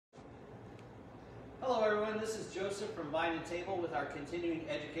Hello everyone, this is Joseph from Vine and Table with our continuing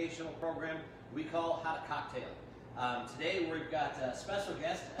educational program we call How to Cocktail. Today we've got a special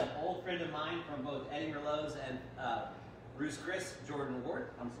guest, an old friend of mine from both Eddie Merlot's and Bruce Chris, Jordan Ward.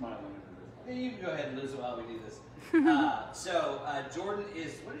 I'm smiling at this. You can go ahead and lose it while we do this. Jordan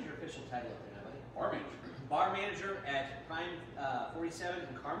is, what is your official title up there now, buddy? Bar manager. Bar manager at Prime 47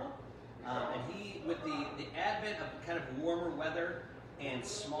 in Carmel. And he, with the advent of kind of warmer weather and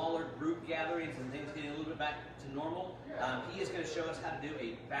smaller group gatherings and things getting a little bit back to normal, he is going to show us how to do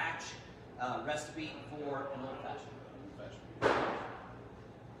a batch recipe for an old-fashioned.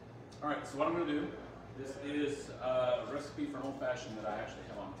 All right, so what I'm going to do, this is a recipe for an old-fashioned that I actually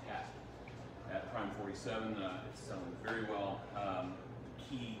have on tap at Prime 47. It's selling very well. The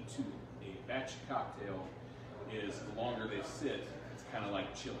key to a batch cocktail is the longer they sit, it's kind of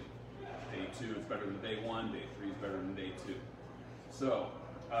like chili. Day 2 is better than day 1, day 3 is better than day 2. So,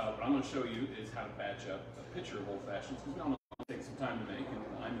 what I'm going to show you is how to batch up a pitcher of old fashions, because we all know it takes some time to make, and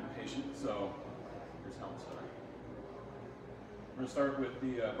I'm impatient, so here's how we'll start. We're going to start with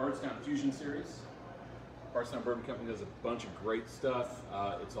the Bardstown Fusion series. Bardstown Bourbon Company does a bunch of great stuff.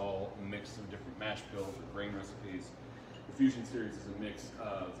 It's all a mix of different mash bills or grain recipes. The Fusion series is a mix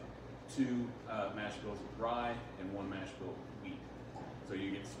of 2 mash bills of rye and 1 mash bill of wheat. So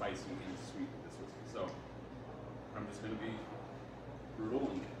you get spicy and sweet with this whiskey. So I'm just going to be brutal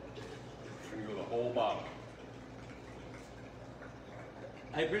and I'm going to go the whole bottle.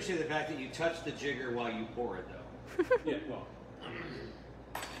 I appreciate the fact that you touch the jigger while you pour it, though. Yeah, well.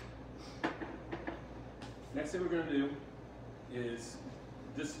 Next thing we're going to do is,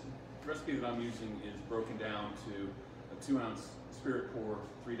 this recipe that I'm using is broken down to a 2-ounce spirit pour,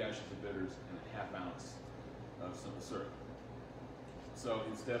 3 dashes of bitters, and a 1/2 ounce of simple syrup. So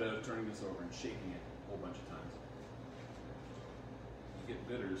instead of turning this over and shaking it a whole bunch of times, you get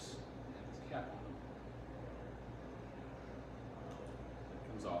bitters and have this cap on them. It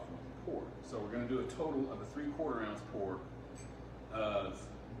comes off and you can pour. So we're going to do a total of a 3/4 ounce pour of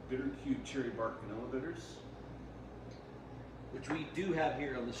Bitter Cube Cherry Bark Vanilla Bitters. Which we do have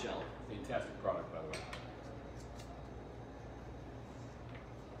here on the shelf. Fantastic product, by the way.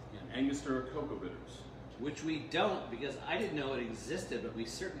 And Angostura Cocoa Bitters. Which we don't, because I didn't know it existed, but we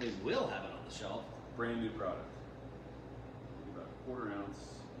certainly will have it on the shelf. Brand new product. About a 1/4 ounce.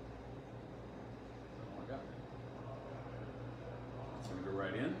 That's all I got. It's going to go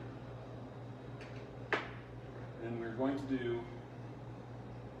right in. And we're going to do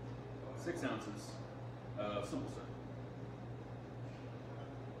 6 ounces of simple syrup.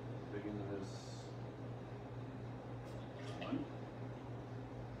 Big into this. 1,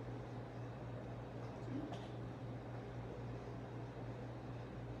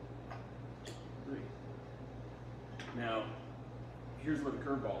 2, 3. Now, here's where the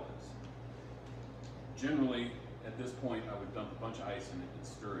curveball is. Generally, at this point, I would dump a bunch of ice in it and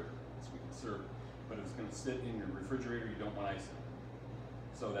stir it so we can serve it. But if it's going to sit in your refrigerator, you don't want ice in it.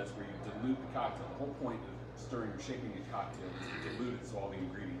 So that's where you dilute the cocktail. The whole point of stirring or shaking a cocktail is to dilute it so all the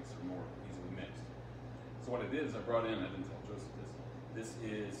ingredients are more easily mixed. So what I did is I brought in, I didn't tell Joseph this, this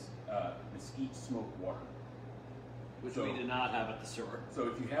is mesquite smoked water. Which we did not have at the store. So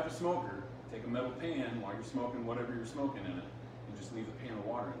if you have a smoker, take a metal pan while you're smoking whatever you're smoking in it, and just leave a pan of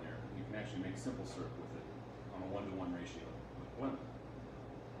water in there. You can actually make simple syrup with it on a 1-to-1 ratio with blender.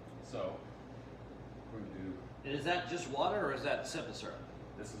 So we're going to do. And is that just water or is that simple syrup?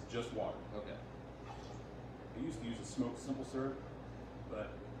 This is just water. Okay. I used to use a smoked simple syrup, but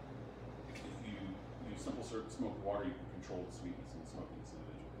if you use simple syrup and smoked water, you can control the sweetness and smokiness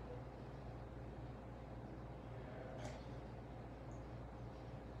individually.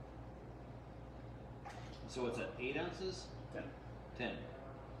 So what's that, 8 ounces? 10. 10.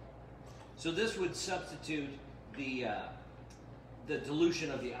 So this would substitute the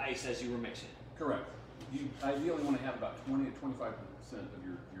dilution of the ice as you were mixing it? Correct. You ideally want to have about 20 to 25% of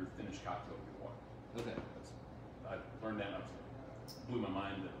your finished cocktail with your water. Okay. I learned that, it blew my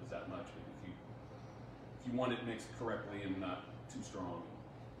mind that it was that much. But if you want it mixed correctly and not too strong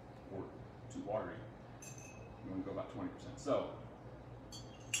or too watery, you want to go about 20%. So,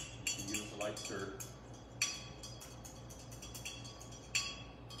 you can give us a light stir.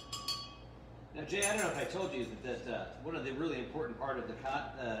 Now, Jay, I don't know if I told you that one of the really important part of the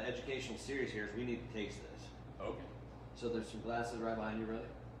educational series here is we need to taste this. Okay. So there's some glasses right behind you, brother?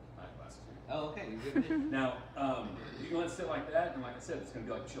 I have glasses here. Oh, okay. You're good. Now, you can let it sit like that, and like I said, it's going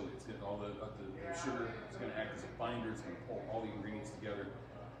to be like chili. It's going to all the sugar. It's going to act as a binder. It's going to pull all the ingredients together.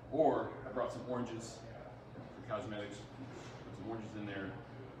 Or I brought some oranges for cosmetics. Put some oranges in there.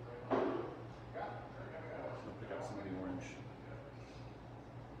 So pick up some of the orange.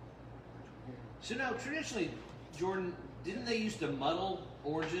 So now, traditionally, Jordan, didn't they used to muddle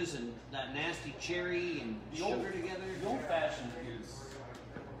oranges and that nasty cherry and sugar together? The old fashioned is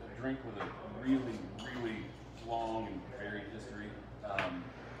a drink with a really, really long and varied history.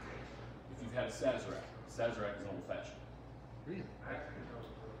 If you've had a Sazerac is an old fashioned. Really?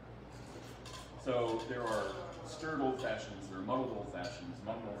 So there are stirred old fashions, there are muddled old fashions.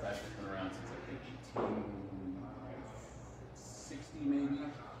 Muddled old fashions have been around since I think 1860 maybe.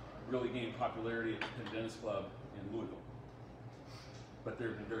 Really gained popularity at the Dennis Club in Louisville. But there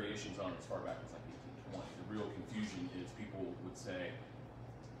have been variations on it as far back as like 1820. The real confusion is people would say,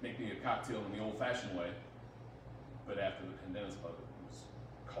 make me a cocktail in the old-fashioned way, but after the Pendennis Club, it was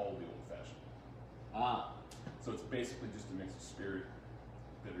called the old-fashioned. Ah. So it's basically just a mix of spirit,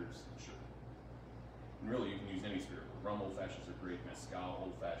 bitters, and sugar. And really, you can use any spirit. Rum old-fashions are great. Mezcal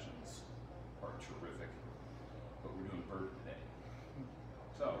old-fashions are terrific. But we're doing bourbon today.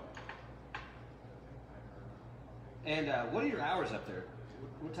 So. And what are your hours up there?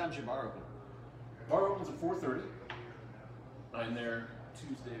 What time's your bar open? Bar opens at 4:30. I'm there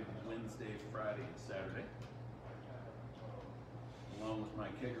Tuesday, Wednesday, Friday, and Saturday. Along with my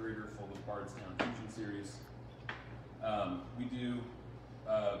kegerator full of Bardstown Fusion Series. We do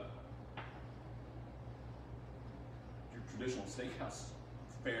your traditional steakhouse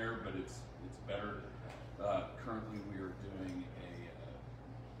fare, but it's better. Currently, we are doing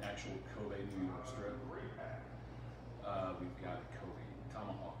an actual Kobe New York strip. We've got a Kobe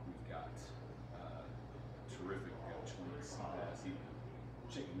tomahawk. We've got terrific Chinese sea bass, even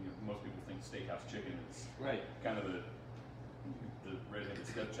chicken. You know, most people think steakhouse chicken is kind of the redheaded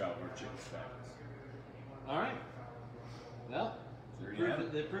stepchild of our chicken stacks. All right. Well,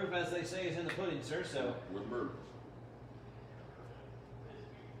 the proof, as they say, is in the pudding, sir. So with bourbon.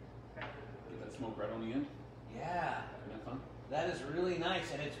 Get that smoke right on the end. Yeah. Isn't that fun? That is really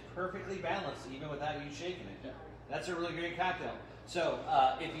nice, and it's perfectly balanced, even without you shaking it. Yeah. That's a really great cocktail. So,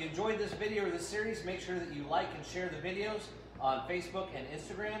 if you enjoyed this video or this series, make sure that you like and share the videos on Facebook and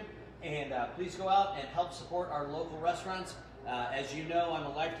Instagram. And please go out and help support our local restaurants. As you know, I'm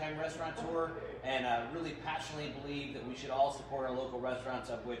a lifetime restaurateur and really passionately believe that we should all support our local restaurants,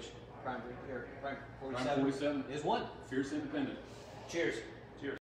 of which Prime 47 Prime 47 is one. Fierce Independent. Cheers.